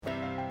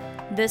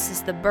This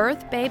is the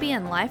Birth, Baby,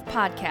 and Life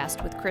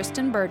podcast with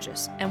Kristen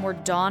Burgess, and we're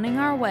dawning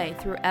our way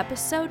through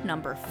episode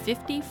number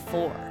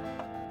 54.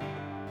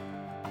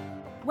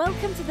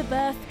 Welcome to the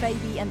Birth,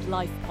 Baby, and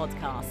Life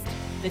podcast.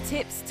 The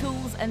tips,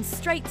 tools, and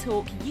straight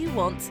talk you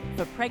want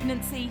for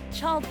pregnancy,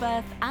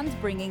 childbirth, and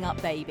bringing up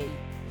baby.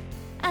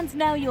 And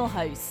now your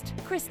host,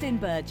 Kristen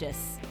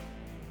Burgess.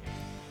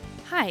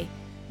 Hi,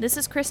 this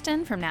is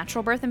Kristen from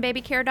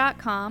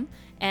naturalbirthandbabycare.com,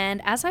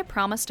 and as I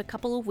promised a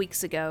couple of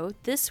weeks ago,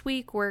 this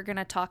week we're going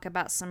to talk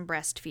about some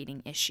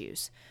breastfeeding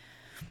issues.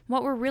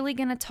 What we're really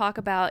going to talk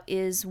about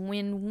is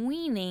when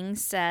weaning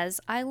says,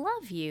 "I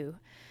love you."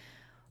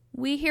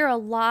 We hear a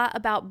lot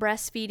about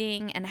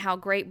breastfeeding and how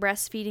great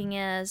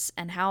breastfeeding is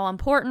and how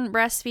important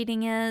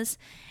breastfeeding is,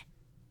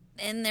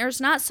 and there's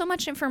not so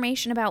much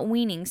information about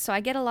weaning, so I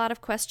get a lot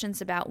of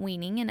questions about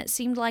weaning, and it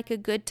seemed like a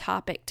good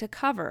topic to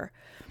cover.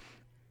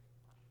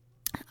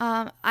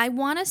 I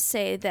want to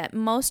say that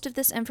most of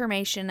this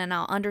information, and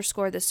I'll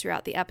underscore this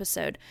throughout the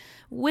episode,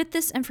 with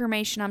this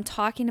information I'm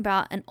talking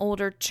about an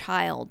older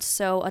child,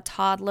 so a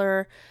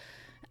toddler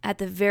at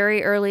the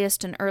very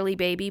earliest, an early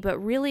baby, but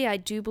really I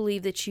do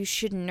believe that you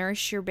should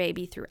nurse your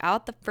baby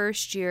throughout the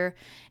first year,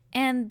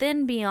 and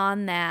then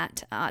beyond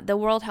that, the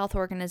World Health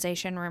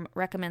Organization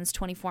recommends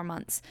 24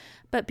 months,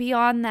 but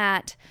beyond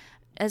that,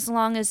 as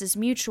long as is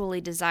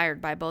mutually desired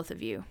by both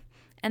of you.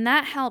 And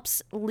that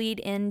helps lead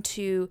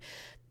into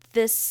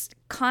this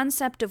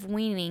concept of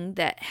weaning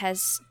that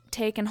has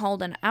taken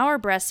hold in our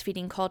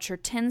breastfeeding culture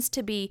tends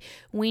to be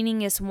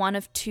weaning is one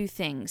of two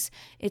things.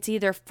 It's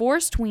either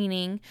forced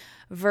weaning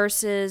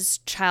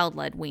versus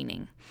child-led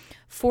weaning.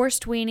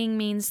 Forced weaning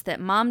means that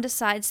mom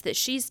decides that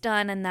she's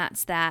done and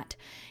that's that,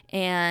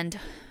 and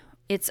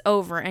it's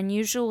over. And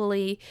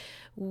usually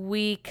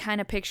we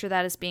kind of picture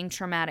that as being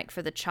traumatic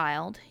for the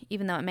child,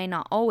 even though it may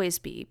not always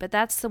be, but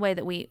that's the way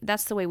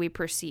we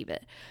perceive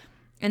it.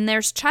 And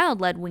there's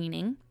child-led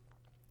weaning,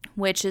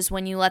 which is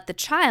when you let the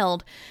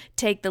child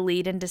take the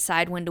lead and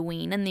decide when to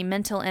wean. And the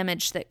mental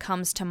image that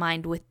comes to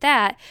mind with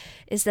that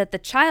is that the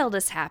child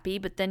is happy,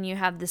 but then you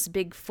have this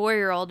big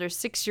 4-year-old or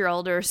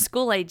 6-year-old or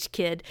school-age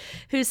kid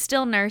who's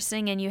still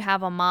nursing, and you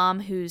have a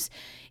mom who's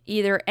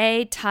either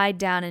A, tied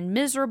down and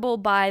miserable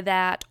by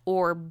that,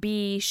 or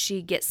B,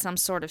 she gets some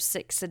sort of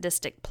sick,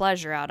 sadistic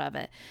pleasure out of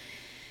it.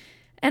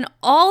 And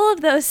all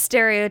of those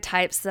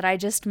stereotypes that I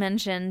just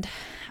mentioned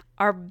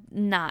are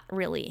not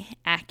really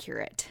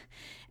accurate.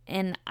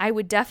 And I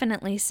would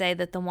definitely say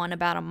that the one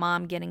about a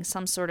mom getting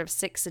some sort of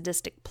sick,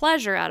 sadistic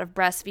pleasure out of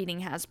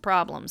breastfeeding has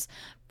problems.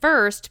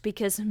 First,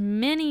 because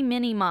many,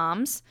 many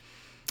moms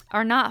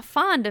are not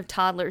fond of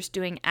toddlers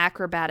doing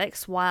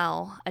acrobatics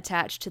while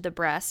attached to the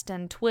breast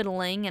and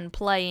twiddling and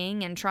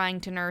playing and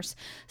trying to nurse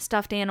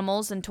stuffed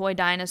animals and toy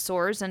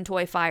dinosaurs and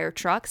toy fire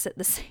trucks at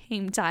the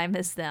same time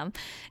as them.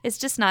 It's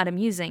just not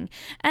amusing.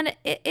 And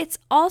it's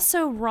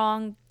also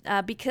wrong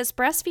because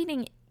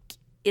breastfeeding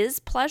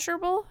is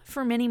pleasurable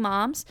for many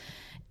moms.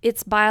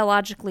 It's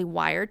biologically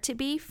wired to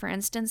be. For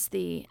instance,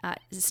 it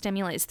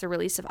stimulates the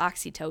release of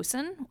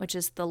oxytocin, which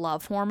is the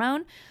love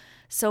hormone.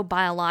 So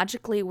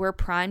biologically, we're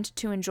primed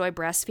to enjoy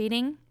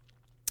breastfeeding.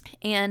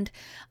 And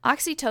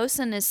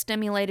oxytocin is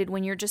stimulated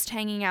when you're just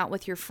hanging out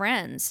with your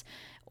friends,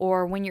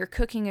 or when you're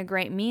cooking a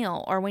great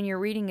meal, or when you're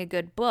reading a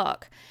good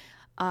book.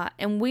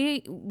 And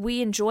we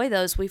enjoy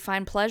those. We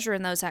find pleasure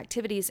in those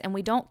activities, and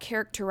we don't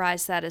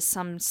characterize that as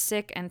some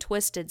sick and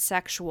twisted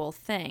sexual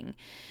thing.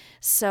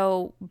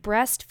 So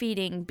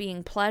breastfeeding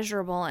being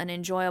pleasurable and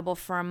enjoyable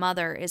for a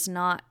mother is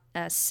not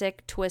a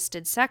sick,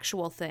 twisted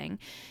sexual thing,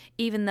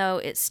 even though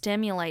it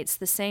stimulates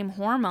the same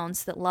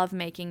hormones that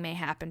lovemaking may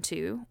happen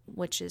to,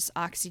 which is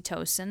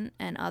oxytocin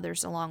and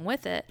others along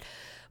with it.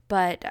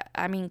 But,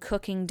 I mean,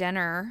 cooking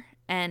dinner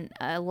and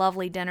a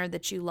lovely dinner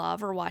that you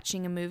love, or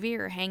watching a movie,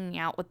 or hanging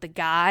out with the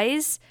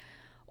guys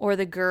or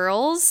the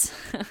girls.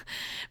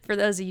 For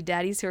those of you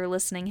daddies who are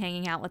listening,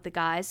 hanging out with the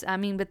guys. I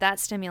mean, but that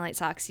stimulates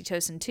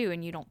oxytocin too,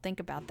 and you don't think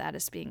about that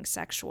as being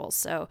sexual.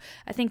 So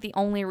I think the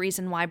only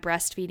reason why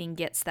breastfeeding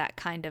gets that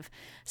kind of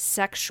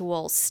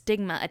sexual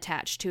stigma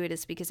attached to it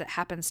is because it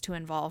happens to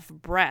involve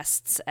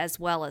breasts as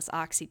well as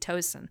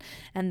oxytocin.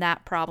 And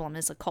that problem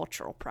is a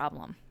cultural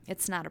problem.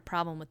 It's not a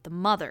problem with the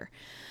mother.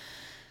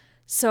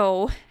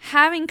 So,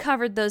 having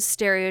covered those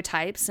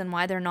stereotypes and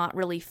why they're not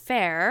really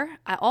fair,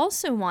 I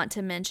also want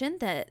to mention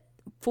that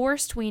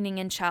forced weaning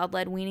and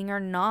child-led weaning are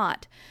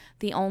not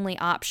the only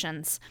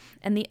options.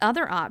 And the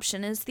other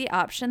option is the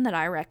option that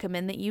I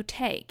recommend that you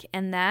take,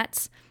 and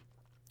that's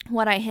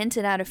what I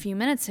hinted at a few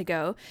minutes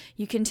ago.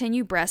 You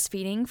continue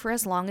breastfeeding for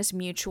as long as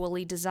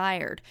mutually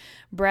desired.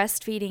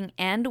 Breastfeeding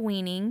and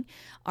weaning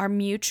are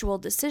mutual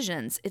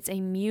decisions. It's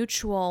a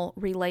mutual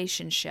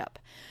relationship.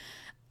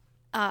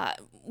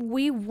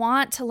 We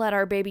want to let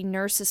our baby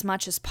nurse as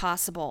much as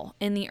possible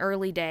in the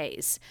early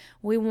days.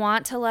 We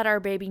want to let our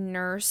baby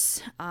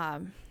nurse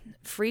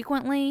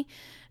frequently,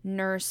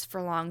 nurse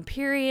for long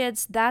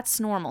periods. That's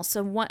normal.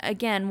 So what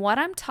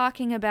I'm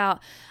talking about,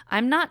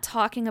 I'm not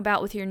talking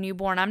about with your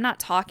newborn. I'm not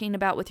talking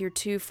about with your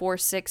 2, 4,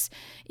 6,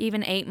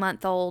 even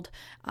 8-month-old.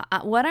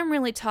 What I'm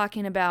really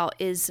talking about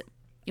is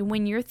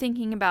when you're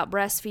thinking about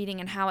breastfeeding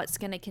and how it's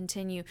going to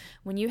continue,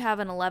 when you have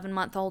an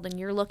 11-month-old and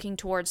you're looking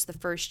towards the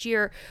first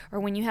year, or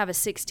when you have a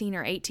 16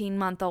 or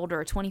 18-month-old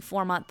or a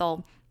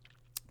 24-month-old,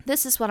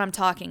 this is what I'm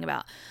talking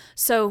about.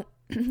 So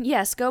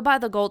yes, go by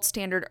the gold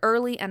standard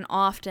early and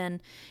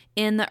often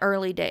in the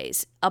early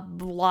days. A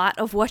lot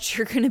of what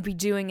you're going to be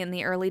doing in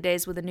the early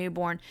days with a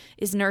newborn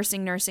is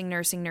nursing.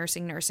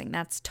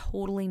 That's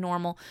totally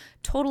normal,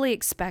 totally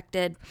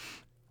expected.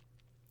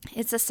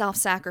 It's a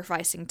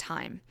self-sacrificing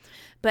time.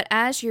 But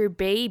as your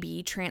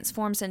baby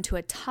transforms into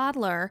a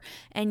toddler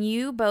and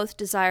you both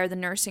desire the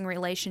nursing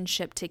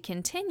relationship to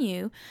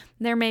continue,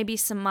 there may be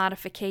some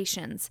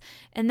modifications.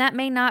 And that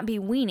may not be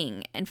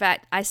weaning. In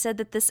fact, I said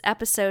that this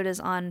episode is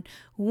on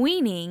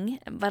weaning,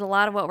 but a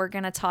lot of what we're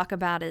going to talk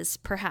about is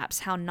perhaps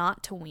how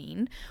not to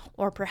wean,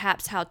 or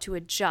perhaps how to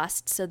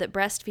adjust so that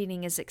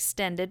breastfeeding is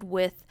extended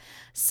with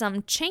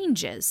some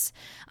changes.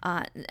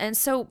 And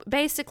so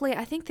basically,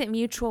 I think that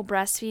mutual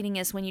breastfeeding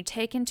is when you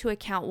take into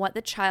account what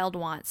the child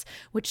wants,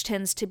 which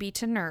tends to be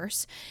to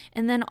nurse,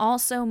 and then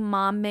also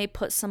mom may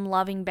put some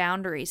loving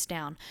boundaries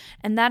down.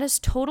 And that is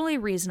totally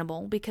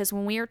reasonable, because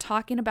when we are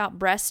talking about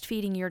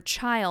breastfeeding your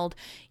child,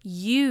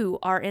 you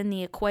are in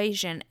the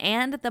equation,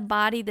 and the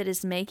body that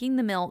is making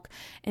the milk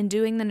and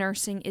doing the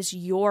nursing is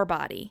your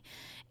body.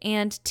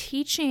 And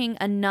teaching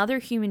another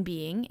human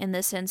being, in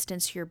this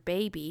instance your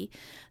baby,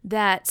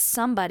 that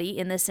somebody,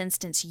 in this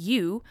instance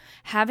you,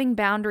 having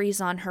boundaries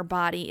on her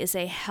body is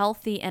a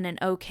healthy and an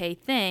okay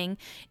thing,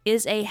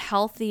 is a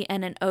healthy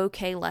and an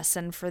okay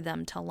lesson for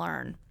them to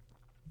learn.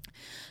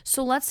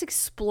 So let's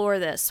explore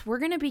this. We're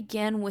going to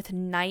begin with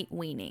night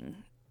weaning.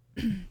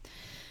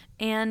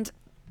 And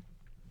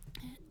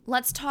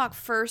let's talk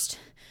first.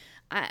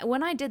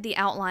 When I did the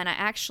outline, I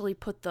actually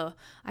put the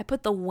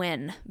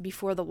when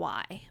before the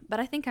why. But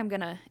I think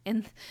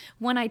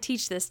when I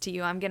teach this to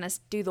you, I'm going to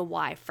do the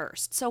why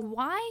first. So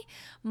why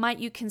might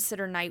you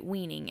consider night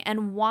weaning?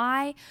 And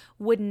why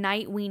would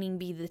night weaning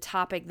be the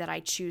topic that I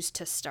choose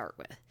to start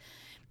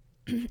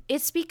with?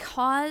 It's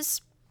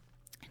because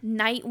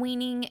night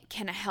weaning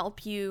can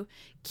help you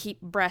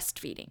keep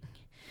breastfeeding.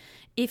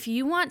 If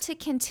you want to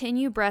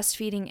continue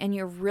breastfeeding and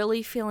you're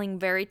really feeling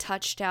very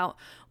touched out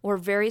or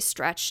very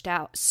stressed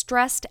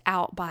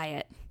out by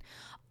it,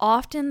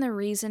 often the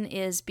reason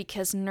is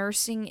because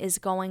nursing is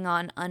going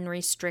on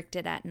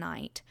unrestricted at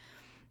night.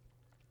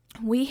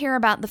 We hear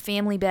about the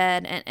family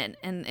bed,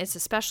 and it's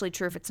especially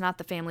true if it's not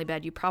the family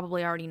bed. You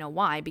probably already know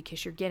why,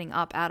 because you're getting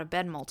up out of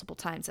bed multiple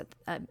times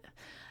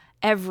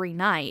every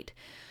night.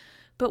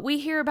 But we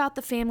hear about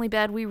the family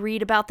bed, we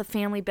read about the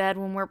family bed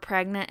when we're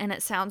pregnant, and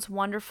it sounds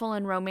wonderful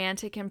and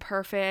romantic and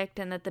perfect,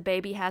 and that the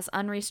baby has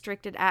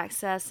unrestricted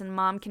access and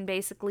mom can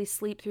basically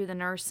sleep through the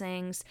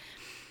nursings.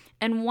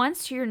 And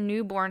once your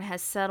newborn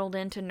has settled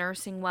into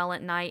nursing well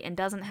at night and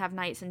doesn't have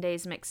nights and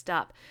days mixed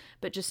up,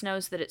 but just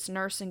knows that it's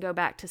nurse and go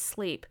back to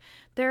sleep,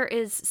 there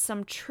is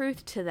some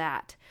truth to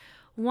that.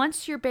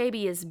 Once your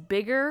baby is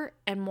bigger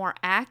and more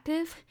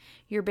active,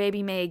 your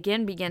baby may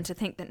again begin to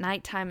think that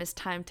nighttime is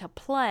time to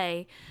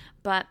play,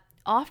 but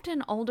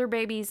often older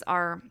babies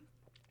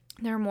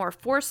they're more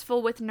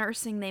forceful with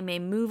nursing. They may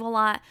move a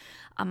lot.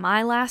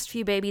 My last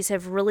few babies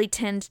have really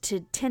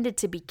tended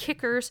to be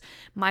kickers.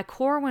 My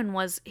Corwin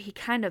he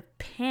kind of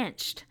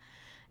pinched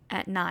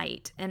at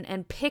night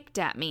and picked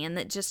at me, and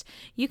that just,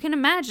 you can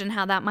imagine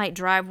how that might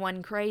drive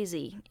one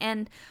crazy.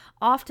 And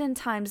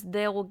oftentimes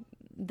they'll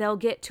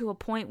get to a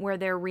point where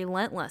they're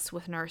relentless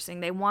with nursing.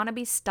 They want to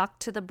be stuck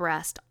to the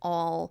breast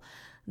all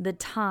the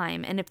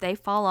time. And if they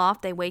fall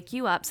off, they wake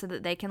you up so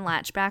that they can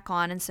latch back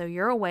on. And so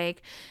you're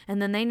awake,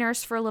 and then they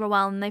nurse for a little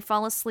while and they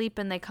fall asleep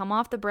and they come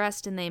off the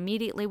breast and they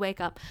immediately wake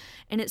up.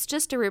 And it's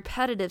just a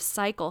repetitive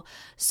cycle.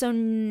 So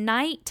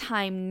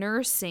nighttime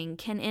nursing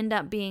can end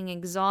up being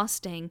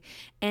exhausting,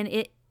 and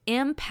it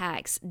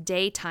impacts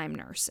daytime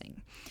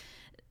nursing.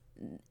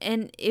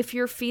 And if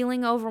you're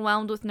feeling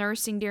overwhelmed with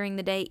nursing during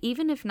the day,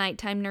 even if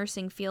nighttime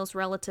nursing feels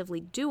relatively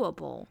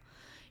doable,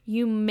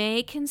 you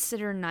may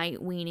consider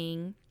night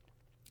weaning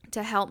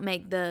to help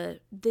make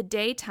the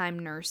daytime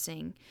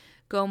nursing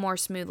go more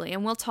smoothly.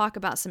 And we'll talk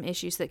about some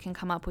issues that can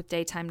come up with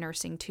daytime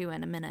nursing too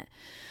in a minute.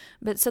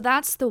 But so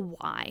that's the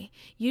why.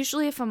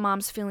 Usually if a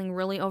mom's feeling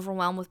really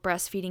overwhelmed with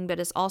breastfeeding but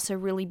is also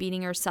really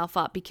beating herself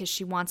up because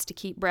she wants to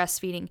keep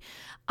breastfeeding,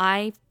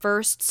 I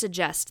first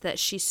suggest that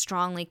she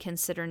strongly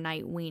consider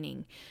night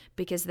weaning,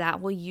 because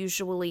that will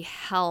usually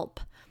help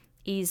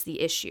ease the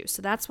issue. So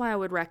that's why I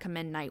would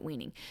recommend night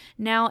weaning.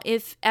 Now,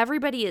 if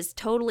everybody is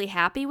totally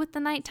happy with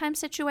the nighttime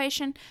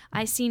situation,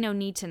 I see no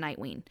need to night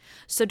wean.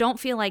 So don't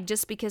feel like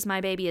just because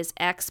my baby is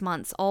X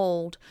months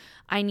old,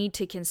 I need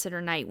to consider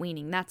night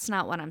weaning. That's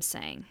not what I'm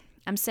saying.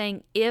 I'm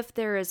saying if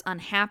there is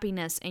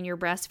unhappiness in your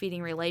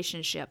breastfeeding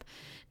relationship,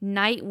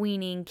 night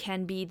weaning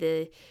can be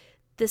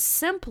the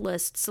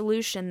simplest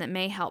solution that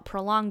may help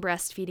prolong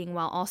breastfeeding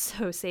while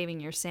also saving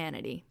your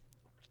sanity.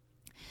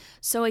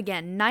 So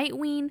again, night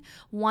wean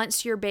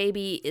once your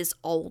baby is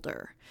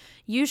older.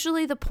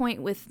 Usually the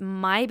point with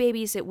my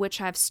babies at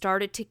which I've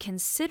started to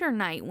consider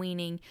night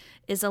weaning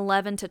is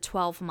 11 to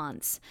 12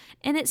 months.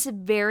 And it's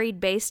varied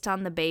based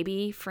on the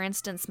baby. For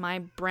instance, my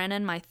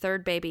Brennan, my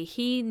third baby,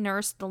 he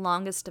nursed the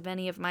longest of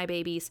any of my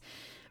babies.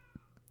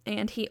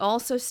 And he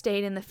also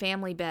stayed in the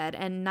family bed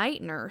and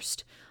night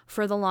nursed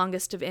for the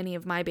longest of any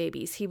of my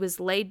babies. He was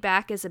laid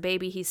back as a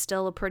baby. He's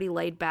still a pretty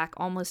laid back,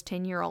 almost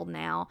 10-year-old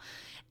now.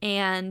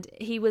 And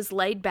he was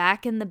laid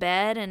back in the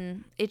bed,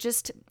 and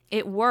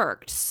it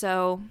worked.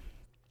 So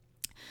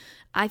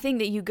I think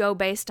that you go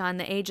based on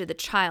the age of the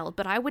child,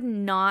 but I would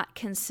not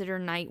consider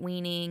night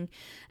weaning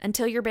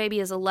until your baby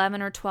is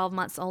 11 or 12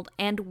 months old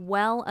and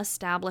well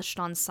established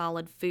on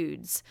solid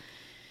foods.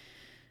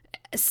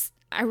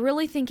 I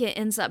really think it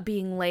ends up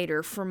being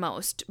later for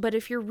most, but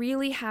if you're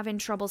really having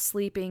trouble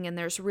sleeping and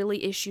there's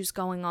really issues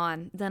going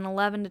on, then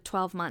 11 to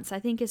 12 months I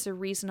think is a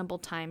reasonable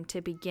time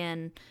to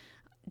begin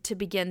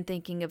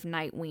thinking of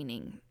night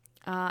weaning.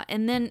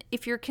 And then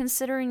if you're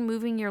considering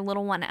moving your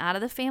little one out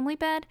of the family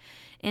bed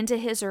into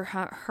his or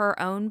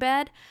her own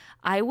bed,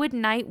 I would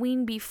night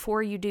wean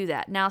before you do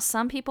that. Now,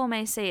 some people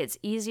may say it's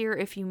easier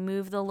if you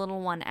move the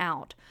little one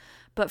out,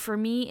 but for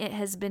me, it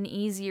has been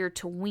easier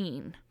to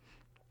wean.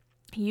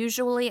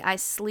 Usually I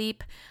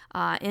sleep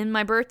in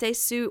my birthday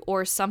suit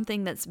or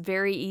something that's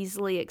very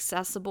easily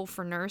accessible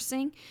for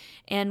nursing.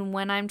 And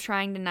when I'm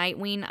trying to night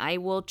wean, I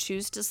will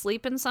choose to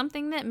sleep in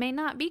something that may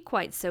not be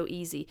quite so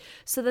easy,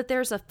 so that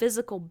there's a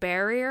physical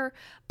barrier,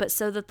 but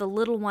so that the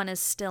little one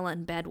is still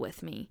in bed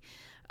with me.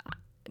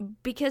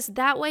 Because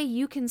that way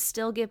you can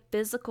still give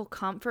physical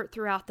comfort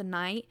throughout the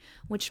night,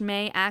 which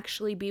may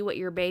actually be what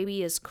your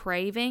baby is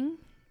craving.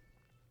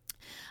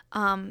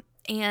 And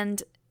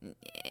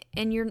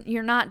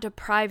you're not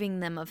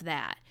depriving them of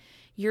that.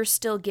 You're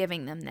still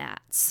giving them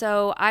that.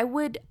 So I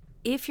would,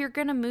 if you're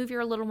going to move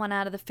your little one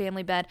out of the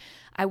family bed,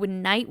 I would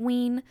night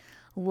wean.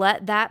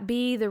 Let that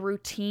be the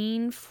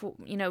routine.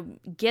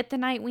 Get the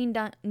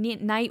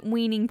night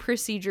weaning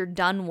procedure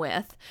done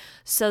with,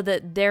 so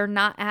that they're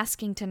not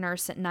asking to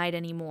nurse at night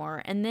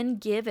anymore. And then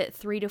give it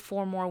 3 to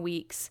 4 more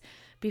weeks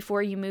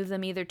before you move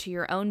them either to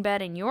your own bed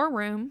in your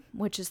room,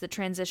 which is the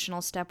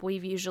transitional step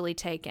we've usually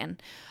taken,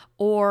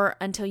 or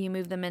until you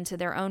move them into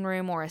their own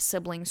room or a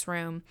sibling's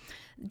room.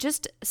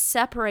 Just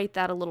separate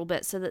that a little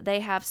bit so that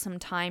they have some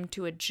time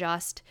to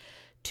adjust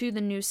to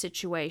the new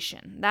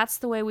situation. That's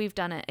the way we've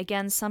done it.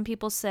 Again, some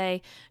people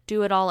say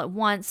do it all at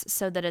once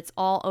so that it's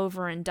all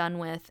over and done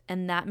with,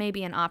 and that may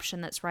be an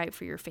option that's right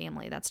for your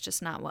family. That's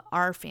just not what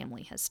our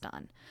family has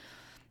done.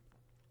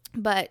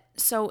 But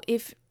so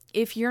if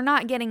you're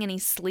not getting any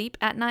sleep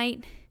at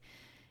night,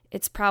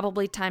 it's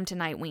probably time to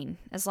night wean,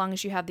 as long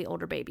as you have the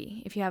older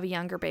baby. If you have a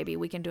younger baby,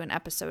 we can do an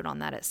episode on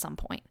that at some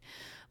point.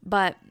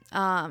 But,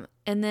 and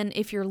then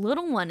if your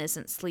little one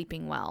isn't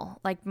sleeping well,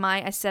 like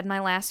I said,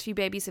 my last few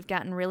babies have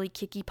gotten really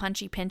kicky,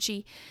 punchy,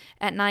 pinchy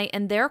at night,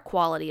 and their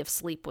quality of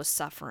sleep was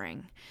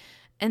suffering.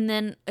 And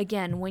then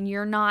again, when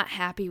you're not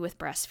happy with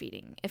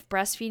breastfeeding, if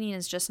breastfeeding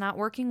is just not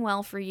working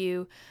well for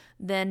you,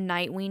 then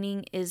night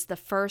weaning is the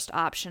first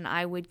option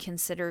I would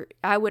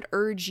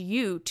urge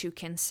you to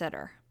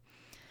consider.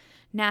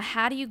 Now,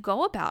 how do you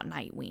go about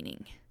night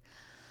weaning?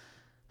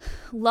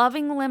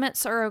 Loving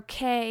limits are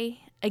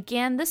okay.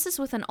 Again, this is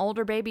with an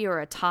older baby or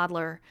a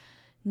toddler.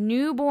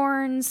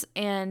 Newborns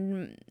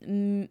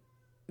and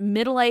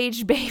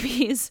middle-aged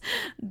babies,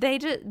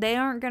 they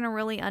aren't going to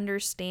really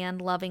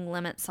understand loving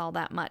limits all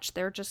that much.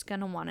 They're just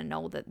going to want to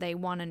know that they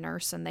want to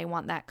nurse and they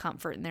want that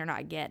comfort and they're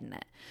not getting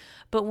it.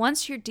 But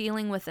once you're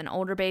dealing with an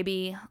older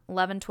baby,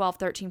 11, 12,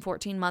 13,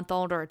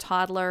 14-month-old or a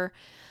toddler,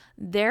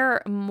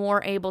 they're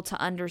more able to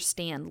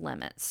understand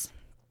limits.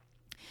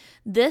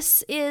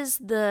 This is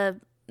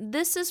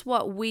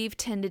what we've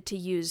tended to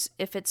use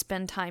if it's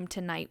been time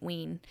to night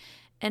wean.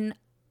 And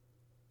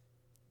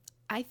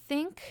I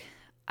think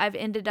I've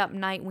ended up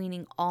night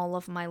weaning all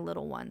of my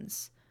little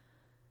ones.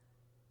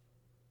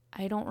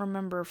 I don't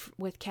remember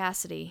with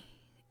Cassidy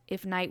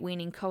if night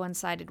weaning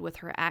coincided with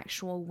her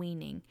actual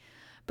weaning.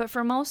 But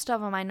for most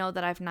of them, I know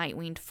that I've night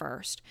weaned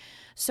first.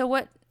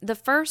 So the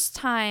first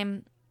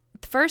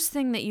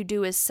thing that you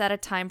do is set a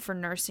time for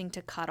nursing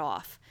to cut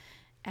off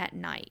at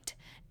night,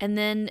 and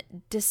then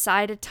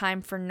decide a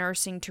time for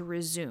nursing to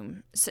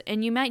resume. So,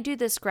 and you might do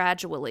this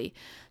gradually.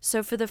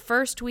 So for the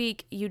first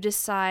week, you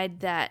decide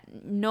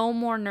that no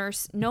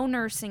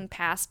nursing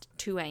past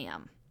 2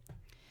 a.m.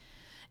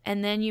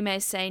 And then you may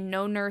say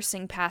no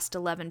nursing past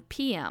 11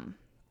 p.m.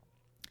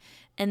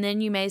 And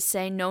then you may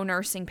say no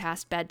nursing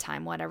past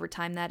bedtime, whatever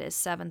time that is,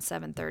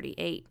 7:30,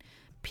 8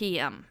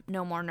 p.m.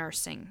 No more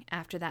nursing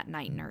after that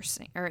night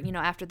nursing, or,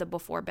 after the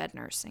before bed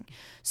nursing.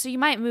 So you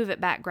might move it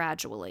back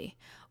gradually.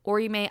 Or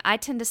I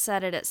tend to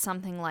set it at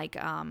something like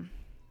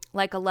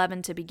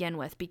 11 to begin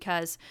with,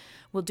 because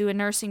we'll do a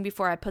nursing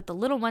before I put the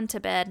little one to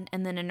bed,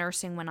 and then a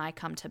nursing when I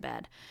come to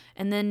bed.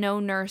 And then no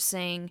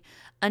nursing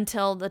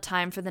until the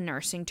time for the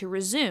nursing to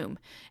resume.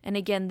 And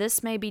again,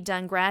 this may be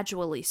done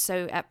gradually.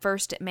 So at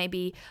first it may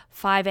be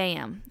 5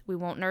 a.m. We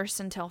won't nurse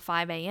until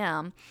 5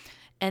 a.m.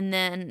 And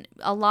then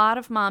a lot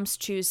of moms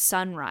choose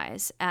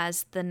sunrise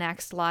as the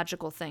next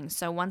logical thing.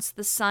 So once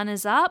the sun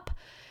is up,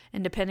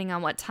 and depending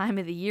on what time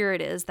of the year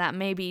it is, that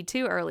may be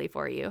too early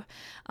for you.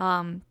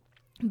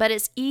 But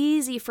it's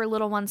easy for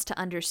little ones to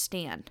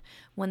understand.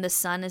 When the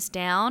sun is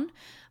down,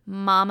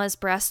 mama's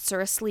breasts are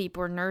asleep,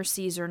 or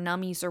nursies or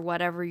nummies or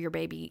whatever your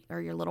baby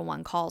or your little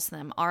one calls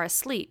them are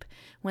asleep.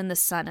 When the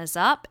sun is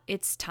up,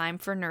 it's time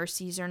for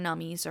nursies or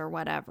nummies or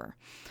whatever.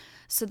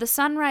 So the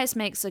sunrise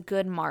makes a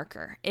good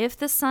marker. If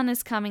the sun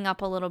is coming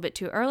up a little bit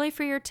too early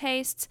for your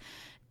tastes,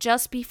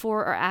 just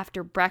before or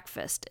after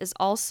breakfast is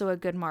also a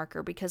good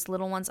marker, because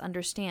little ones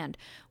understand.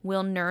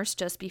 We'll nurse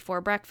just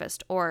before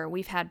breakfast, or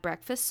we've had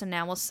breakfast, so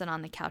now we'll sit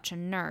on the couch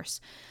and nurse.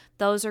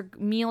 Those are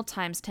meal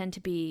times tend to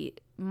be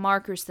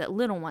markers that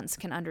little ones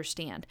can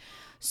understand.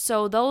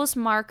 So those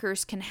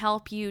markers can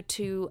help you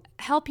to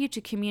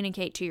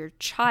communicate to your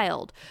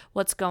child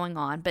what's going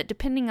on. But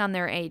depending on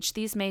their age,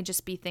 these may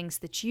just be things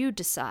that you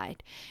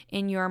decide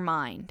in your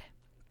mind.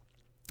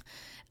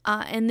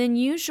 And then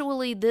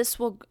usually this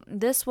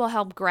will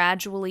help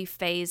gradually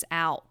phase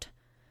out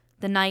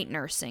the night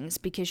nursings,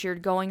 because you're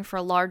going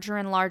for larger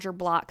and larger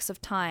blocks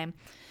of time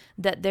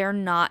that they're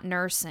not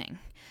nursing.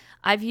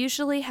 I've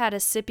usually had a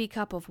sippy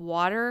cup of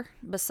water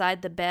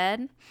beside the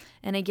bed.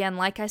 And again,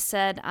 like I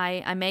said,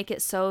 I make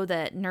it so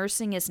that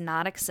nursing is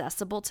not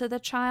accessible to the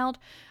child.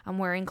 I'm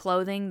wearing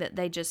clothing that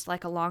they just,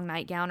 like a long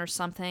nightgown or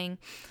something,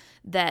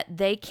 that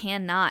they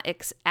cannot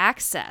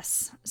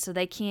access, so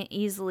they can't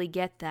easily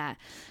get that.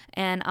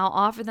 And I'll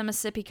offer them a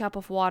sippy cup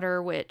of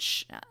water,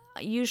 which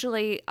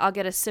usually I'll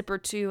get a sip or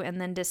two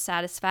and then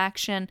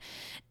dissatisfaction,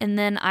 and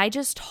then I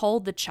just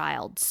hold the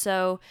child.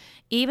 So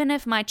even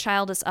if my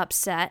child is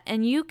upset,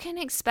 and you can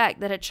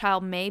expect that a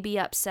child may be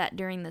upset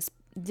during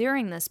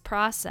this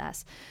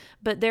process,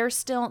 but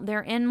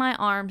they're in my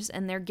arms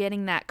and they're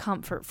getting that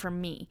comfort from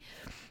me.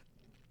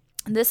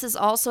 This is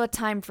also a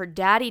time for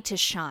daddy to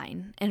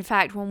shine. In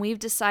fact, when we've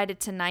decided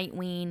to night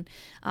wean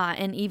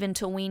and even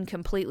to wean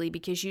completely,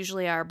 because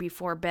usually our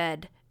before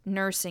bed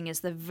nursing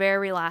is the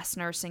very last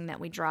nursing that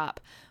we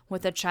drop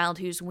with a child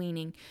who's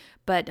weaning.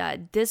 But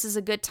this is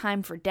a good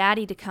time for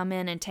daddy to come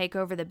in and take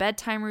over the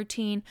bedtime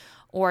routine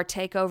or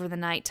take over the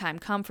nighttime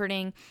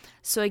comforting.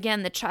 So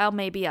again, the child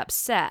may be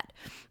upset,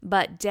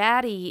 but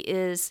daddy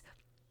is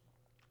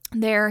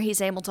there.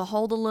 He's able to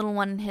hold the little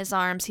one in his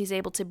arms. He's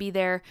able to be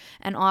there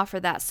and offer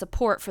that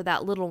support for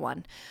that little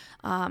one.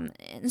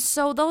 And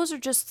so those are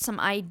just some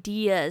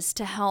ideas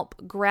to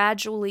help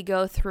gradually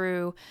go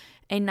through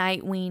a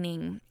night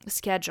weaning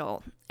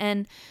schedule.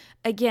 And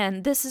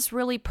again, this is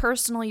really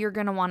personal. You're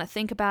going to want to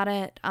think about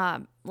it.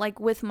 Like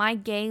with my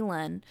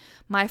Galen,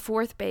 my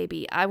fourth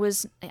baby, I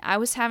was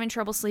having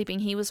trouble sleeping.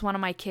 He was one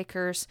of my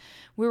kickers.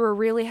 We were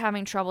really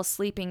having trouble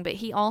sleeping, but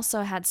he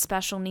also had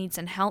special needs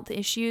and health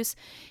issues.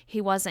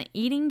 He wasn't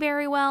eating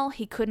very well.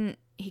 He couldn't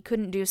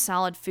do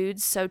solid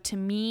foods. So to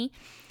me,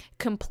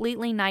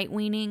 completely night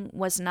weaning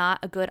was not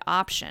a good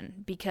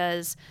option,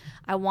 because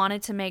I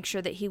wanted to make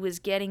sure that he was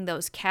getting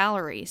those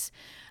calories.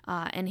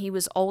 And he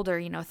was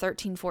older,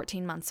 13,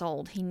 14 months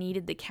old. He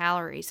needed the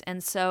calories.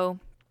 And so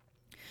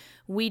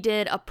we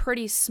did a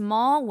pretty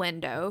small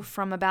window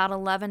from about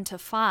 11 to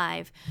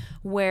 5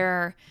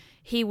 where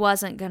he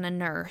wasn't going to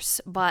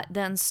nurse. But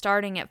then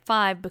starting at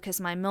 5, because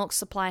my milk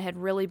supply had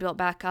really built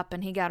back up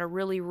and he got a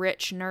really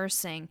rich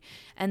nursing,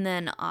 and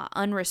then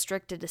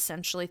unrestricted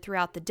essentially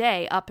throughout the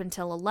day up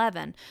until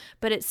 11.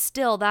 But it's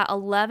still that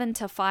 11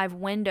 to 5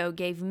 window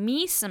gave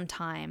me some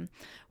time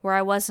where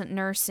I wasn't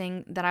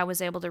nursing, that I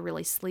was able to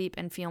really sleep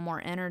and feel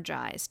more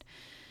energized.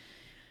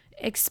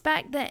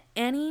 Expect that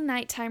any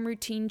nighttime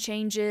routine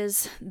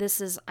changes,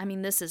 this is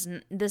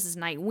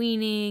night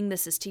weaning,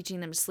 this is teaching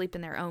them to sleep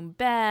in their own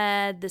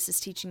bed, this is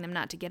teaching them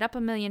not to get up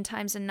a million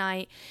times a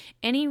night.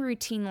 Any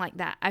routine like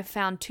that, I've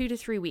found 2 to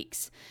 3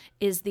 weeks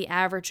is the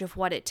average of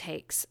what it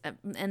takes.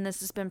 And this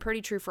has been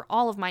pretty true for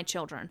all of my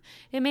children.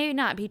 It may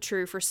not be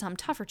true for some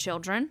tougher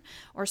children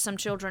or some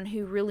children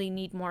who really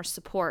need more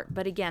support.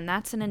 But again,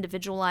 that's an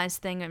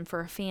individualized thing and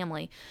for a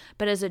family.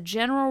 But as a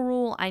general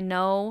rule, I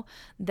know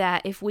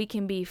that if we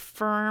can be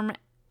firm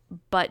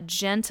but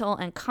gentle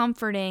and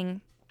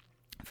comforting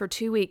for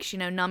 2 weeks,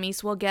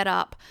 nummies will get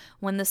up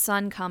when the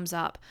sun comes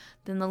up.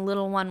 Then the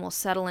little one will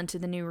settle into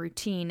the new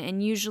routine.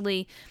 And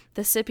usually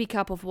the sippy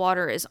cup of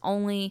water is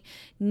only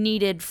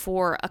needed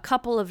for a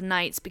couple of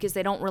nights because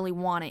they don't really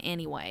want it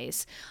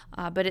anyways.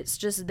 But it's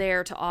just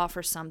there to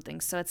offer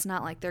something. So it's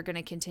not like they're going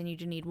to continue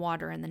to need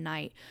water in the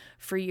night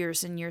for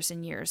years and years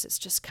and years. It's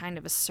just kind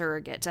of a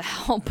surrogate to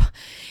help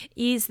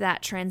ease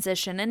that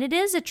transition. And it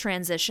is a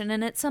transition,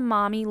 and it's a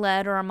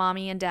mommy-led or a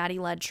mommy and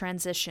daddy-led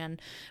transition.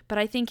 But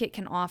I think it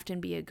can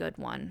often be a good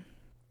one.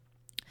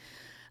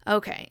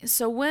 Okay,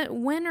 so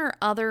when are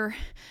other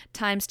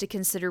times to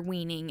consider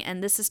weaning?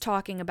 And this is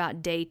talking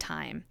about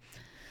daytime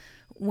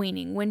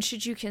weaning. When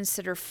should you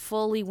consider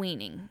fully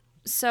weaning?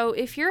 So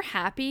if you're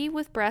happy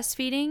with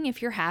breastfeeding, if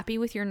you're happy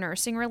with your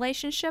nursing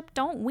relationship,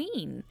 don't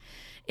wean.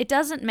 It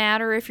doesn't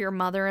matter if your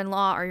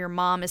mother-in-law or your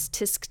mom is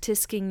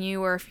tisk-tisking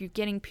you, or if you're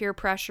getting peer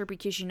pressure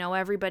because you know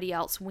everybody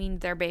else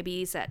weaned their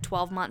babies at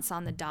 12 months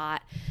on the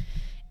dot.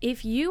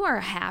 If you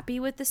are happy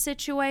with the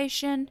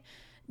situation,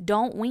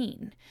 don't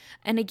wean.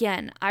 And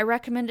again, I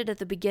recommended at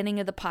the beginning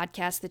of the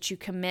podcast that you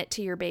commit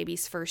to your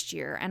baby's first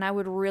year, and I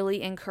would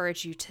really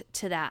encourage you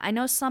to that. I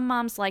know some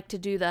moms like to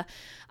do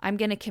I'm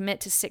going to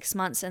commit to 6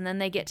 months, and then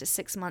they get to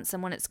 6 months,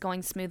 and when it's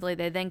going smoothly,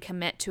 they then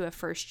commit to a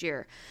first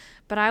year.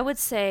 But I would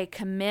say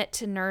commit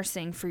to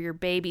nursing for your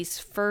baby's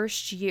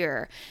first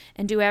year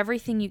and do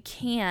everything you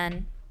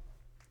can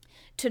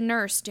to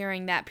nurse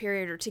during that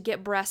period, or to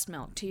get breast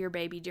milk to your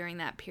baby during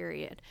that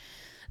period.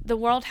 The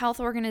World Health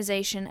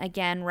Organization,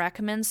 again,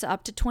 recommends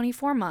up to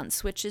 24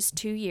 months, which is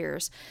 2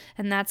 years,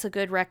 and that's a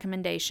good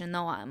recommendation,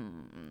 though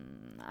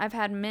I've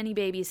had many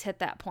babies hit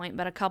that point,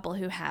 but a couple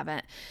who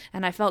haven't,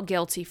 and I felt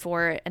guilty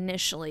for it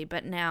initially,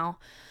 but now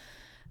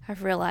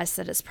I've realized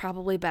that it's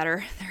probably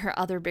better. There are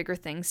other bigger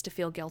things to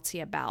feel guilty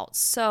about.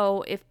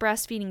 So if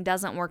breastfeeding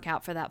doesn't work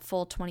out for that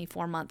full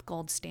 24-month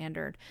gold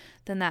standard,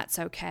 then that's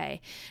okay.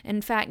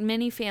 In fact,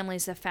 many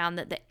families have found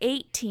that the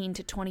 18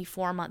 to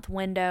 24-month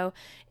window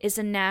is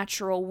a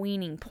natural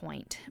weaning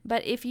point.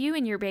 But if you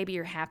and your baby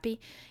are happy,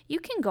 you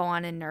can go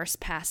on and nurse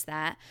past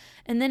that.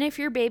 And then if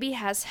your baby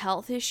has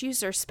health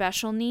issues or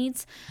special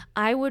needs,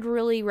 I would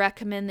really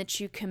recommend that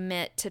you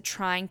commit to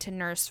trying to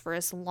nurse for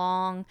as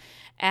long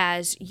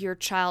as your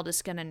child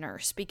is going to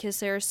nurse, because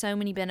there are so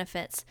many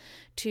benefits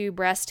to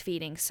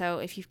breastfeeding. So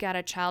if you've got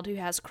a child who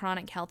has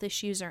chronic health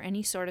issues or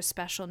any sort of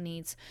special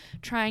needs,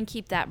 try and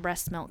keep that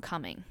breast milk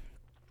coming.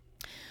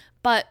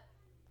 But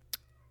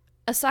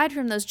aside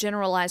from those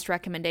generalized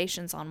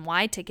recommendations on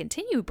why to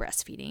continue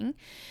breastfeeding,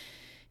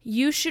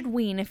 you should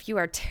wean if you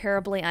are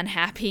terribly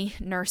unhappy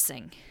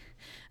nursing.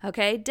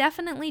 Okay,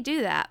 definitely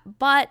do that,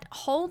 but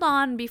hold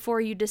on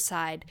before you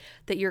decide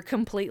that you're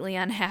completely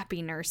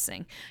unhappy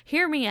nursing.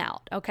 Hear me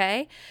out,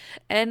 okay?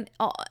 And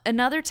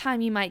another time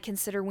you might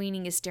consider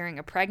weaning is during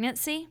a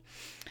pregnancy.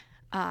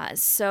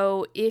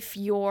 So if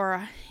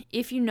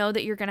you know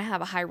that you're going to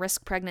have a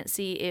high-risk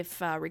pregnancy, if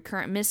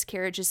recurrent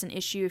miscarriage is an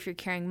issue, if you're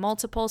carrying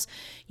multiples,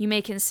 you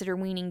may consider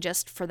weaning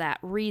just for that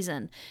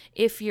reason.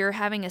 If you're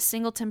having a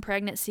singleton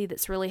pregnancy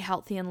that's really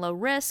healthy and low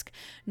risk,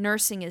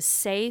 nursing is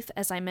safe,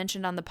 as I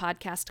mentioned on the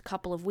podcast a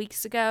couple of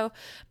weeks ago,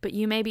 but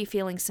you may be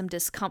feeling some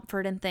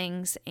discomfort and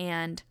things,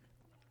 and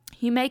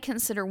you may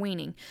consider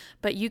weaning,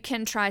 but you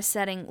can try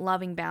setting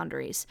loving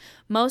boundaries.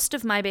 Most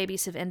of my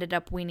babies have ended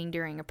up weaning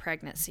during a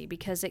pregnancy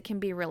because it can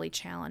be really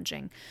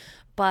challenging,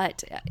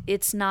 but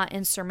it's not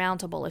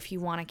insurmountable if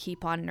you want to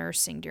keep on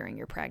nursing during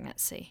your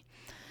pregnancy.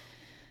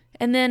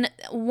 And then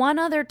one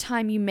other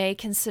time you may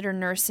consider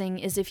nursing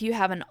is if you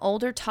have an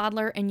older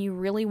toddler and you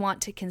really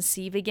want to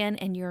conceive again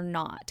and you're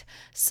not.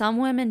 Some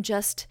women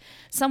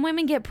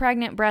get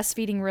pregnant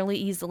breastfeeding really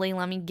easily.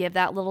 Let me give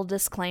that little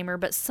disclaimer,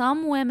 but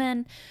some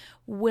women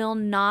will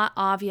not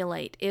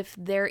ovulate if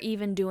they're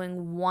even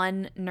doing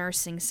one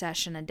nursing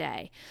session a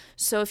day.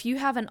 So if you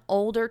have an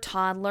older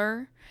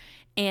toddler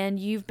and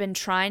you've been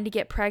trying to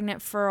get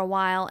pregnant for a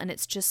while and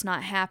it's just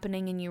not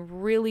happening and you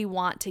really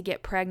want to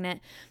get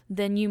pregnant,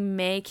 then you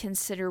may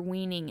consider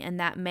weaning, and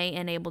that may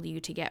enable you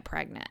to get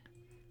pregnant.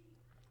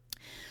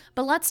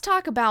 But let's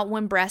talk about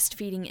when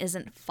breastfeeding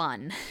isn't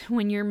fun,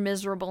 when you're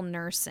miserable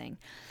nursing.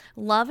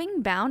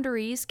 Loving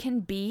boundaries can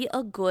be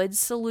a good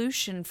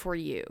solution for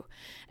you.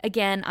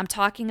 Again, I'm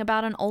talking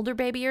about an older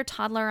baby or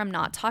toddler. I'm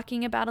not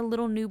talking about a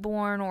little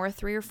newborn or a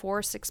 3 or 4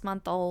 or 6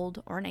 month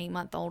old or an 8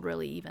 month old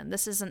really even.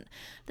 This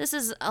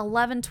is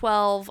 11,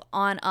 12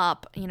 on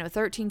up,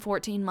 13,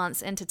 14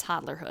 months into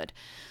toddlerhood.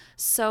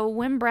 So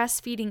when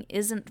breastfeeding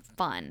isn't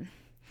fun,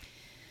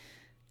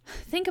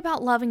 think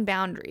about loving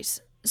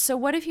boundaries. So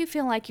what if you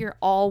feel like you're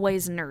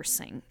always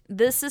nursing?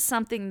 This is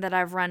something that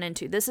I've run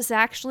into. This is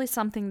actually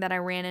something that I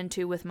ran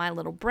into with my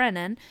little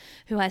Brennan,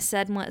 who I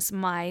said was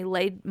my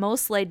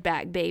most laid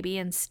back baby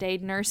and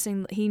stayed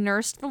nursing. He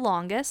nursed the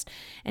longest,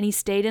 and he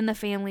stayed in the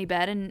family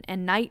bed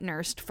and night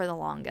nursed for the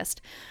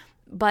longest.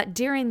 But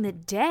during the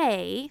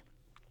day,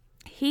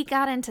 he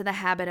got into the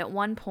habit at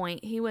one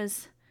point. He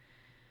was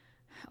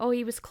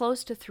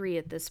close to 3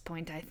 at this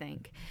point, I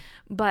think.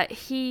 But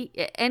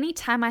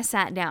anytime I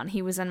sat down,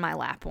 he was in my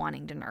lap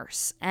wanting to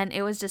nurse. And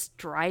it was just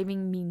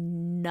driving me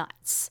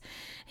nuts.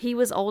 He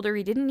was older.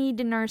 He didn't need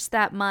to nurse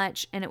that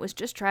much. And it was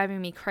just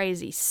driving me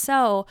crazy.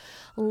 So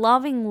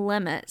loving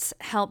limits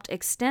helped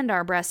extend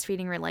our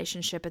breastfeeding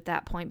relationship at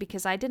that point,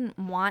 because I didn't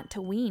want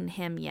to wean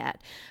him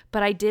yet.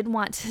 But I did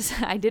want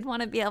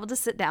to be able to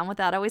sit down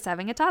without always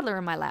having a toddler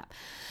in my lap.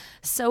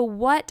 So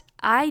what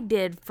I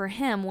did for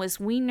him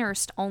was we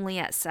nursed only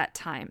at set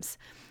times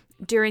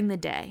during the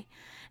day.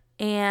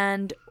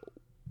 And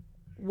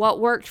what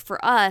worked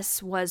for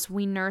us was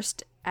we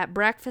nursed at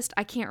breakfast.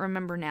 I can't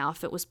remember now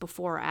if it was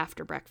before or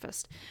after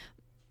breakfast.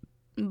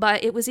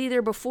 But it was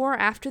either before or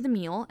after the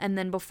meal, and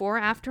then before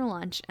or after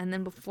lunch, and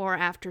then before or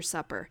after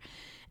supper.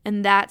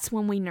 And that's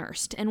when we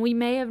nursed. And we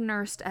may have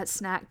nursed at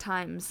snack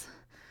times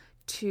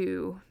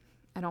too.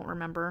 I don't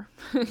remember.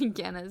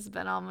 Again, it's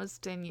been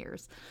almost 10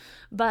 years.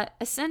 But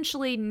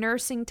essentially,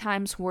 nursing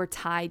times were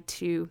tied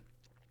to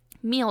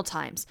meal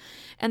times.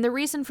 And the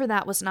reason for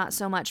that was not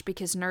so much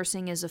because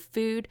nursing is a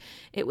food.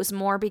 It was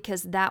more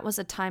because that was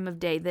a time of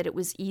day that it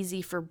was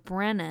easy for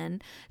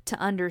Brennan to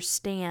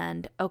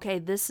understand, okay,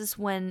 this is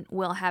when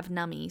we'll have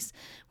nummies,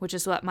 which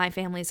is what my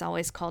family's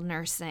always called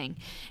nursing.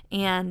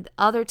 And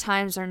other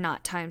times are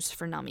not times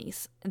for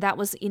nummies. That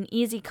was an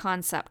easy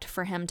concept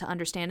for him to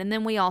understand. And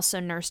then we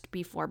also nursed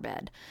before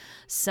bed.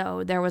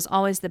 So there was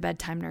always the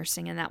bedtime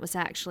nursing, and that was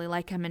actually,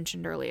 like I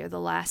mentioned earlier, the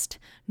last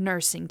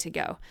nursing to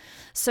go.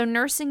 So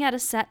nursing at a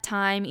set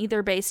time,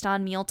 either based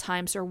on meal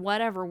times or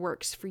whatever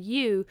works for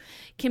you,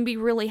 can be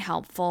really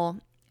helpful,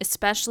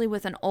 especially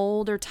with an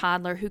older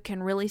toddler who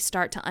can really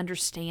start to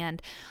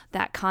understand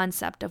that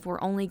concept of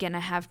we're only going to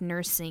have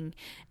nursing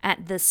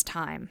at this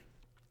time.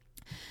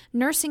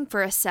 Nursing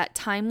for a set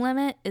time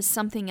limit is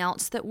something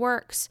else that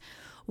works.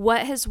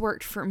 What has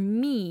worked for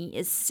me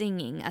is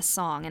singing a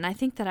song, and I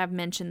think that I've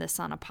mentioned this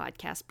on a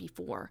podcast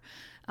before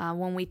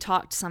when we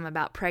talked some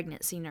about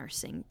pregnancy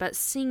nursing, but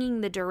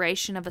singing the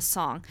duration of a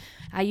song.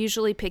 I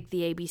usually pick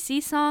the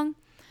ABC song.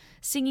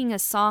 Singing a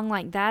song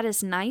like that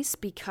is nice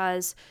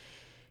because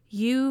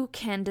you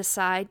can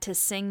decide to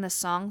sing the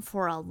song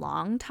for a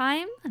long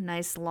time, a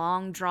nice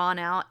long drawn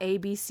out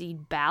ABC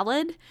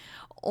ballad,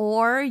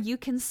 or you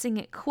can sing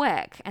it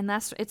quick. And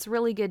it's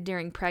really good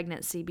during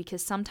pregnancy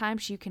because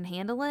sometimes you can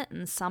handle it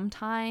and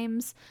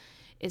sometimes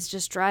it's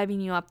just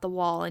driving you up the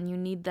wall and you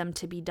need them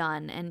to be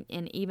done.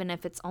 And even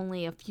if it's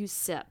only a few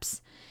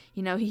sips,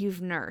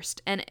 you've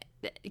nursed. And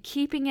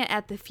keeping it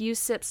at the few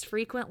sips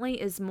frequently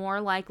is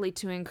more likely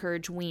to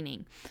encourage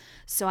weaning.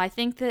 So I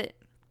think that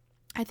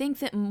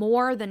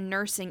more than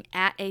nursing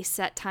at a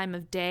set time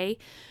of day,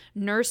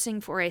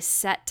 nursing for a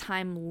set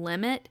time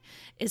limit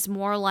is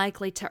more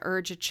likely to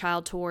urge a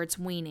child towards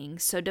weaning.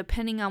 So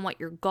depending on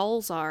what your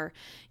goals are,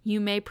 you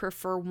may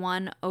prefer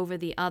one over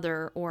the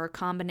other or a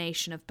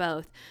combination of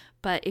both.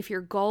 But if your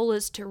goal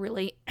is to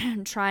really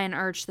try and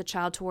urge the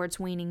child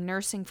towards weaning,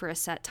 nursing for a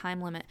set time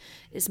limit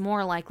is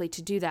more likely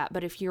to do that.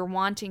 But if you're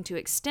wanting to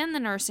extend the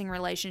nursing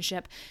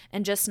relationship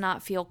and just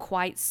not feel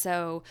quite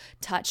so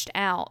touched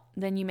out,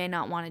 then you may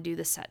not want to do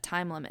the set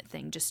time limit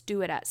thing. Just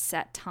do it at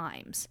set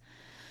times.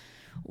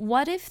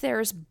 What if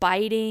there's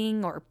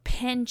biting or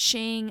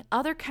pinching,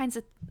 other kinds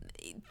of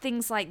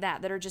things like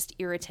that are just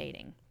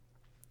irritating?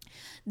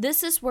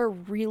 This is where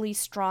really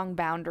strong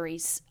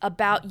boundaries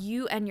about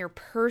you and your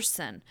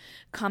person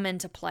come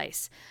into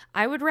place.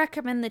 I would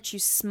recommend that you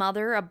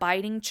smother a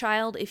biting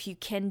child if you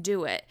can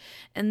do it.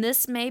 And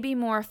this may be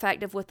more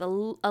effective with a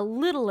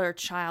littler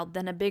child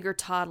than a bigger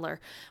toddler.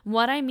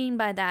 What I mean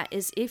by that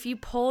is if you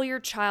pull your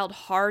child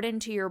hard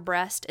into your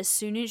breast as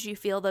soon as you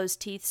feel those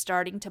teeth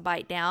starting to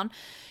bite down,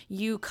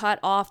 you cut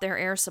off their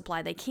air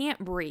supply. They can't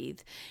breathe.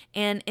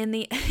 And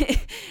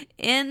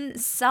in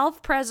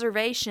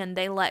self-preservation,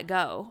 they let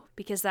go,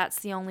 because that's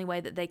the only way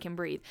that they can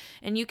breathe.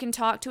 And you can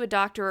talk to a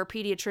doctor or a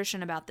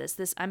pediatrician about this.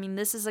 This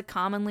is a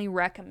commonly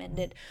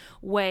recommended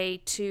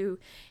way to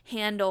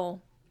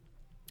handle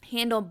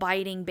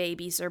biting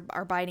babies or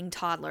biting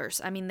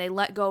toddlers. They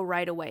let go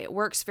right away. It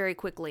works very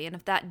quickly. And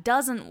if that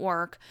doesn't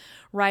work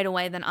right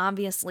away, then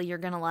obviously you're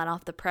going to let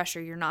off the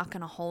pressure. You're not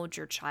going to hold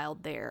your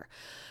child there.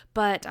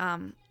 But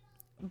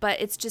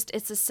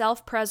it's a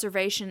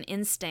self-preservation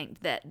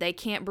instinct that they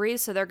can't breathe,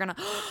 so they're going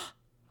to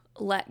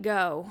let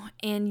go.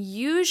 And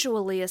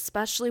usually,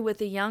 especially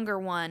with a younger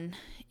one,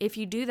 if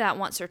you do that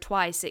once or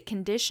twice, it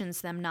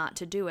conditions them not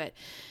to do it.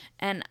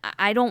 And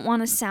I don't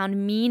want to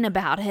sound mean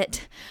about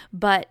it,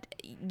 but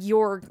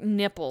your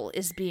nipple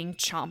is being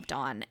chomped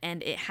on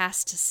and it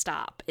has to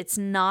stop. It's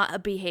not a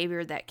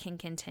behavior that can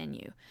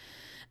continue.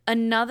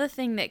 Another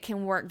thing that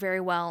can work very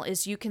well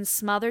is you can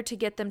smother to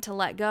get them to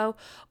let go,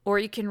 or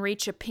you can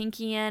reach a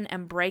pinky in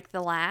and break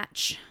the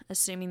latch,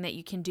 assuming that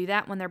you can do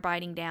that when they're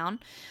biting down.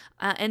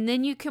 And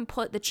then you can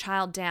put the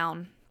child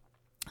down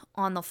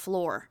on the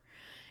floor.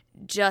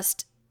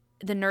 Just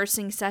the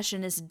nursing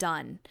session is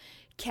done.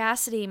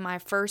 Cassidy, my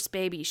first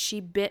baby, she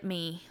bit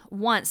me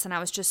once and I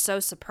was just so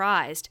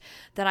surprised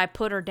that I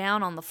put her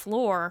down on the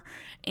floor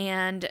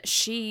and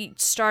she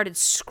started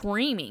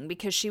screaming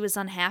because she was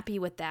unhappy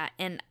with that.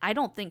 And I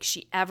don't think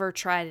she ever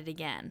tried it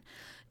again.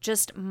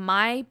 Just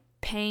my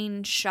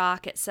pain,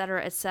 shock,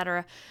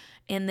 etc.,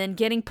 and then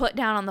getting put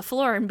down on the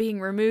floor and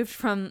being removed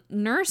from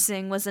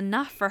nursing was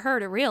enough for her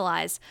to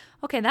realize,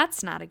 okay,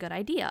 that's not a good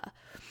idea.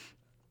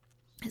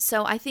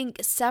 So I think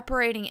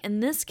separating,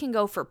 and this can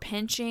go for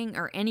pinching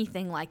or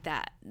anything like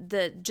that,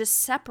 just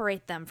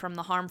separate them from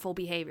the harmful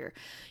behavior.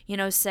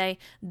 Say,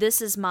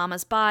 this is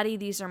mama's body,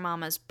 these are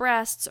mama's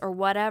breasts, or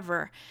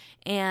whatever.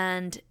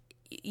 And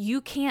you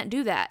can't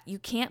do that. You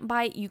can't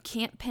bite, you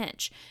can't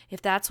pinch.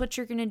 If that's what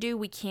you're going to do,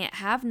 we can't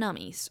have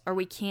nummies or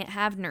we can't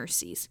have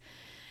nursies.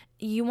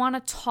 You want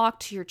to talk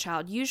to your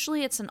child.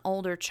 Usually it's an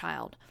older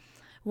child.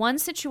 One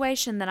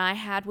situation that I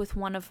had with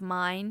one of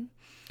mine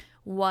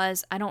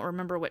was, I don't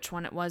remember which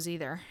one it was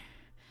either.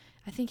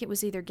 I think it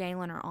was either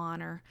Galen or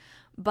Honor.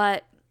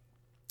 But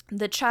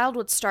the child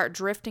would start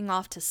drifting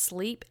off to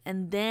sleep,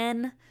 and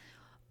then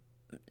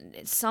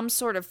some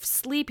sort of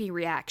sleepy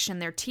reaction,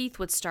 their teeth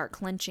would start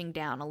clenching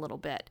down a little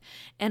bit.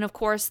 And of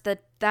course,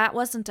 that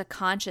wasn't a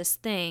conscious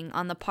thing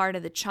on the part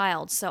of the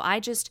child. So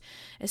as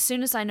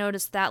soon as I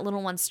noticed that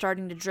little one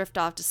starting to drift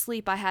off to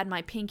sleep, I had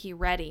my pinky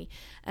ready,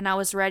 and I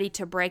was ready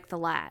to break the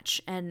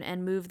latch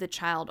and move the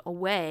child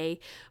away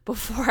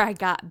before I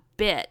got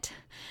bit.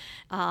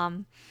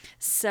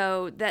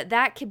 So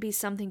that could be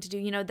something to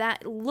do,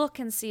 that look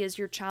and see, is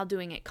your child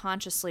doing it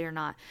consciously or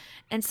not.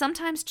 And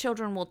sometimes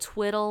children will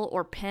twiddle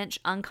or pinch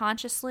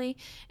unconsciously,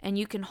 and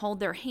you can hold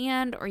their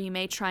hand, or you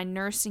may try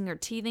nursing or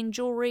teething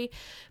jewelry.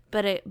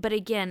 But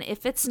again,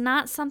 if it's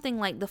not something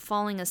like the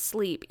falling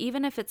asleep,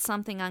 even if it's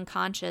something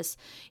unconscious,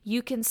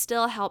 you can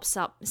still help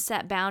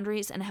set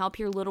boundaries and help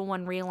your little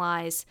one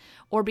realize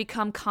or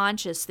become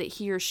conscious that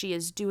he or she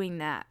is doing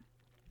that.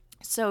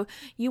 So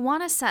you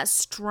want to set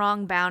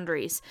strong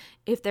boundaries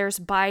if there's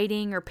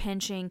biting or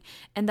pinching,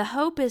 and the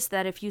hope is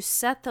that if you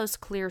set those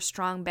clear,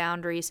 strong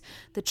boundaries,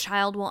 the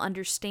child will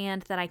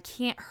understand that I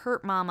can't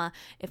hurt mama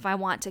if I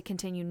want to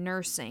continue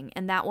nursing,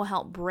 and that will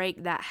help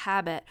break that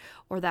habit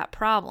or that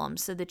problem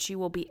so that you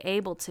will be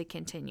able to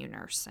continue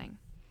nursing.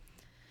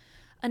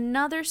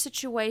 Another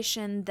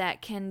situation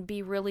that can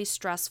be really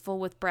stressful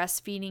with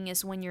breastfeeding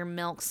is when your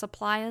milk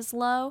supply is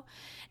low,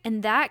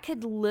 and that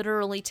could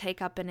literally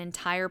take up an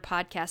entire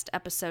podcast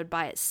episode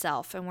by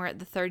itself, and we're at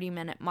the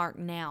 30-minute mark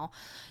now.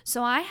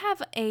 So I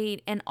have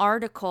an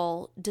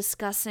article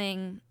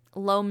discussing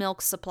low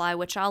milk supply,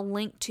 which I'll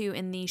link to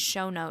in these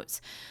show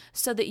notes,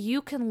 so that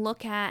you can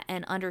look at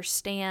and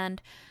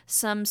understand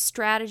some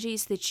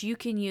strategies that you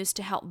can use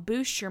to help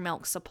boost your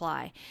milk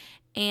supply.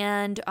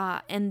 And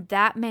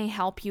that may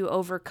help you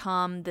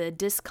overcome the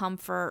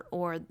discomfort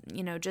or,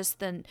 just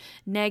the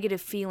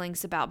negative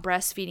feelings about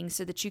breastfeeding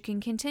so that you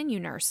can continue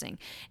nursing.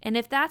 And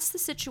if that's the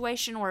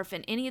situation, or if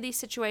in any of these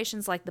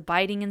situations like the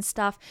biting and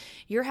stuff,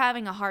 you're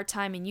having a hard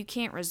time and you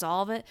can't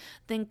resolve it,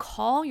 then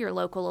call your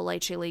local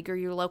Leche League or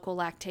your local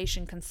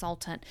lactation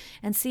consultant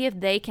and see if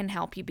they can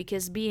help you,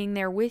 because being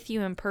there with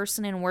you in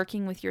person and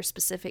working with your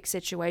specific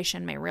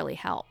situation may really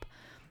help.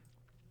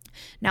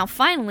 Now,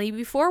 finally,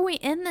 before we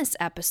end this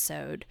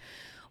episode,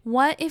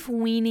 what if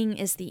weaning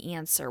is the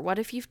answer? What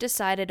if you've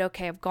decided,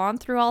 okay, I've gone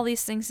through all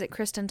these things that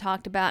Kristen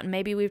talked about, and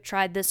maybe we've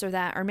tried this or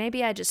that, or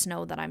maybe I just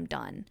know that I'm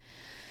done?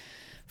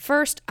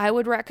 First, I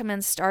would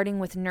recommend starting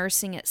with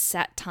nursing at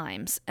set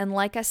times. And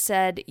like I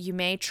said, you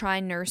may try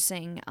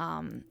nursing,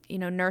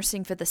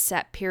 nursing for the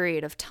set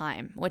period of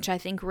time, which I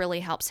think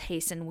really helps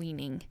hasten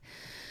weaning.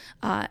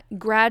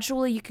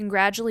 You can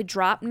gradually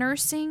drop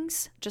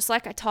nursings, just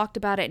like I talked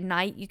about at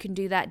night. You can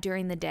do that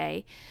during the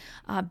day.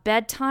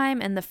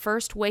 Bedtime and the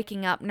first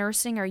waking up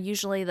nursing are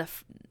usually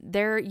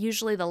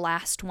the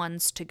last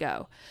ones to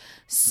go.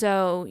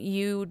 So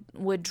you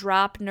would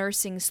drop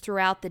nursings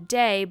throughout the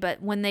day,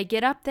 but when they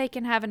get up, they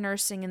can have a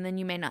nursing, and then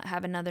you may not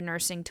have another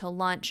nursing till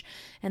lunch,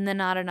 and then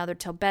not another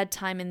till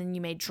bedtime, and then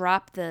you may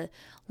drop the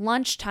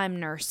lunchtime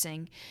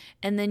nursing,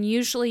 and then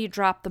usually you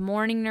drop the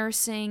morning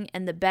nursing,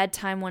 and the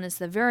bedtime one is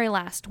the very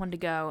last one to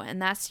go,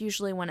 and that's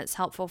usually when it's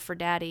helpful for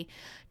daddy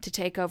to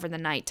take over the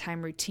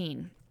nighttime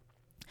routine.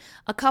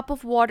 A cup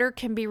of water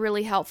can be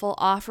really helpful.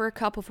 Offer a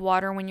cup of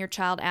water when your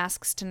child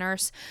asks to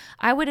nurse.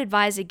 I would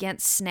advise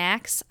against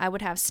snacks. I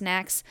would have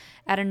snacks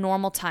at a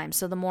normal time,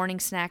 so the morning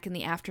snack and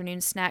the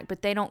afternoon snack,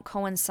 but they don't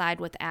coincide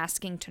with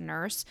asking to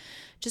nurse,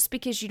 just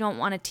because you don't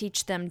want to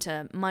teach them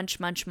to munch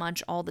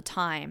all the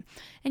time.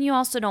 And you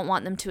also don't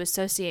want them to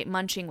associate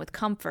munching with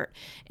comfort.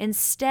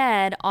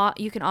 Instead,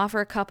 you can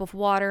offer a cup of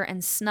water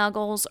and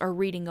snuggles, or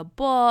reading a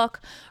book,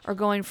 or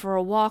going for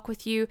a walk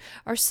with you,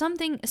 or some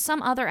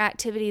other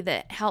activity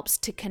that helps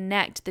to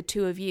connect the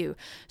two of you.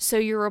 So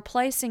you're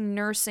replacing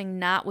nursing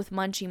not with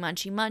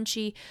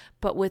munchy,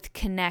 but with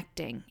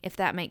connecting, if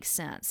that makes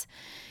sense.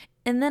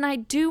 And then I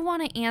do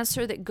want to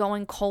answer that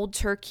going cold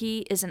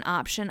turkey is an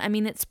option. I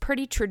mean, it's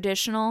pretty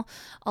traditional.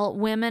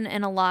 Women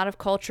in a lot of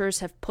cultures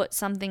have put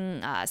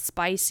something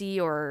spicy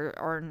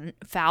or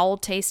foul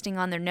tasting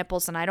on their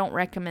nipples, and I don't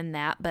recommend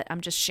that, but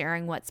I'm just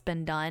sharing what's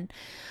been done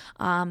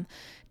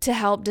to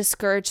help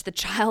discourage the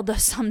child, though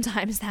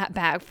sometimes that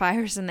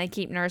backfires and they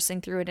keep nursing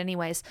through it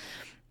anyways.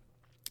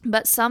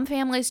 But some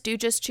families do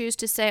just choose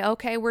to say,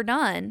 okay, we're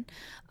done.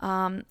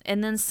 And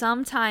then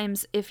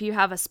sometimes if you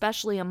have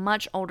especially a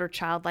much older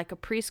child, like a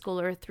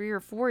preschooler, a 3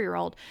 or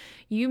 4-year-old,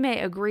 you may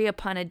agree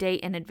upon a date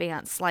in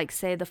advance, like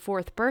say the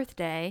 4th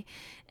birthday,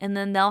 and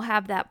then they'll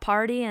have that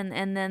party and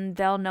then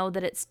they'll know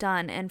that it's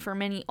done. And for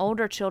many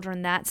older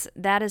children,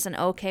 that is an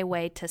okay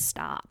way to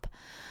stop.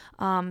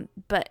 And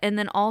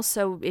then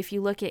also, if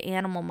you look at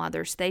animal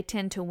mothers, they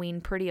tend to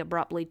wean pretty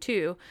abruptly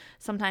too,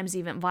 sometimes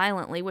even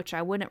violently, which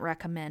I wouldn't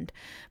recommend.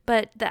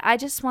 But I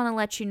just want to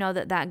let you know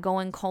that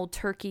going cold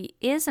turkey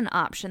is an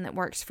option that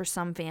works for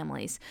some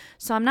families.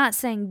 So I'm not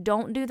saying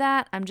don't do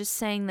that. I'm just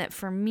saying that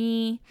for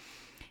me,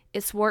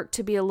 it's worked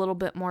to be a little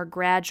bit more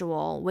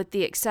gradual, with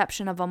the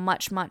exception of a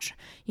much, a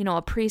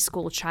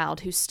preschool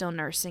child who's still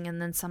nursing,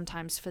 and then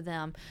sometimes for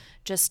them,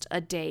 just a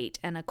date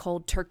and a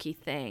cold turkey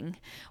thing,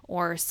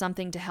 or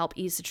something to help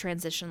ease the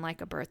transition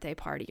like a birthday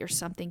party or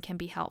something can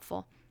be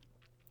helpful.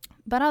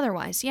 But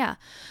otherwise, yeah.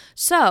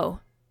 So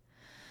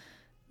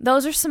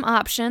those are some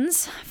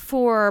options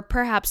for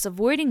perhaps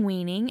avoiding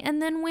weaning,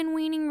 and then when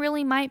weaning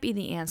really might be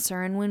the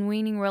answer, and when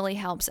weaning really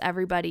helps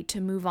everybody to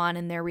move on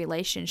in their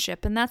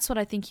relationship. And that's what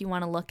I think you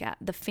want to look at.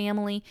 The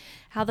family,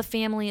 how the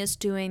family is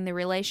doing, the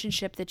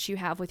relationship that you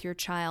have with your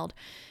child.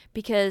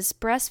 Because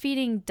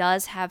breastfeeding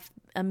does have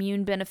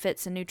immune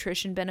benefits and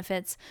nutrition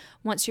benefits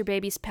once your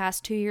baby's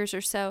past 2 years or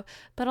so,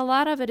 but a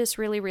lot of it is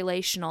really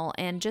relational,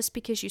 and just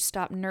because you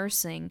stop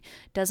nursing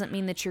doesn't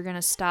mean that you're going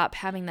to stop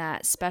having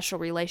that special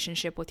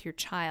relationship with your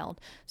child.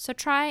 So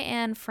try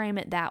and frame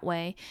it that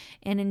way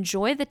and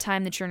enjoy the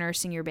time that you're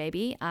nursing your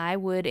baby. I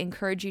would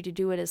encourage you to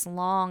do it as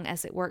long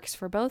as it works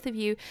for both of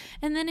you,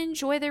 and then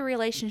enjoy the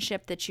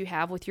relationship that you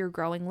have with your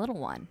growing little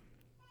one.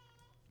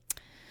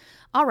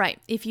 All right,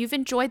 if you've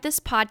enjoyed this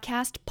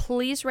podcast,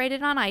 please rate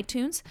it on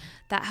iTunes.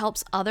 That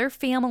helps other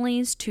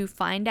families to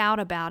find out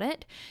about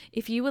it.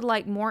 If you would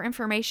like more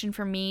information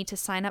from me, to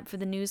sign up for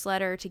the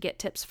newsletter, to get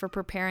tips for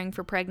preparing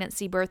for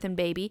pregnancy, birth, and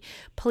baby,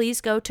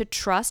 please go to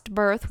Trust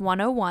Birth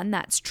 101.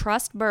 That's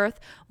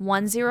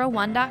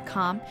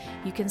trustbirth101.com.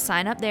 You can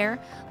sign up there.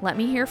 Let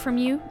me hear from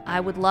you. I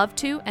would love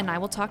to, and I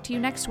will talk to you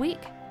next week.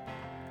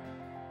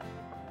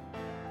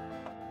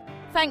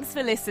 Thanks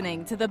for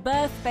listening to the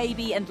Birth,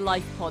 Baby and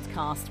Life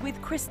podcast with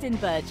Kristen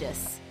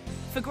Burgess.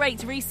 For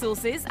great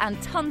resources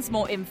and tons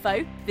more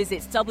info,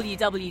 visit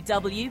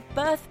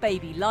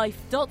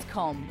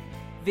www.birthbabylife.com.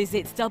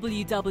 Visit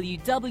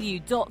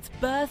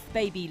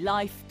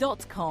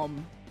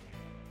www.birthbabylife.com.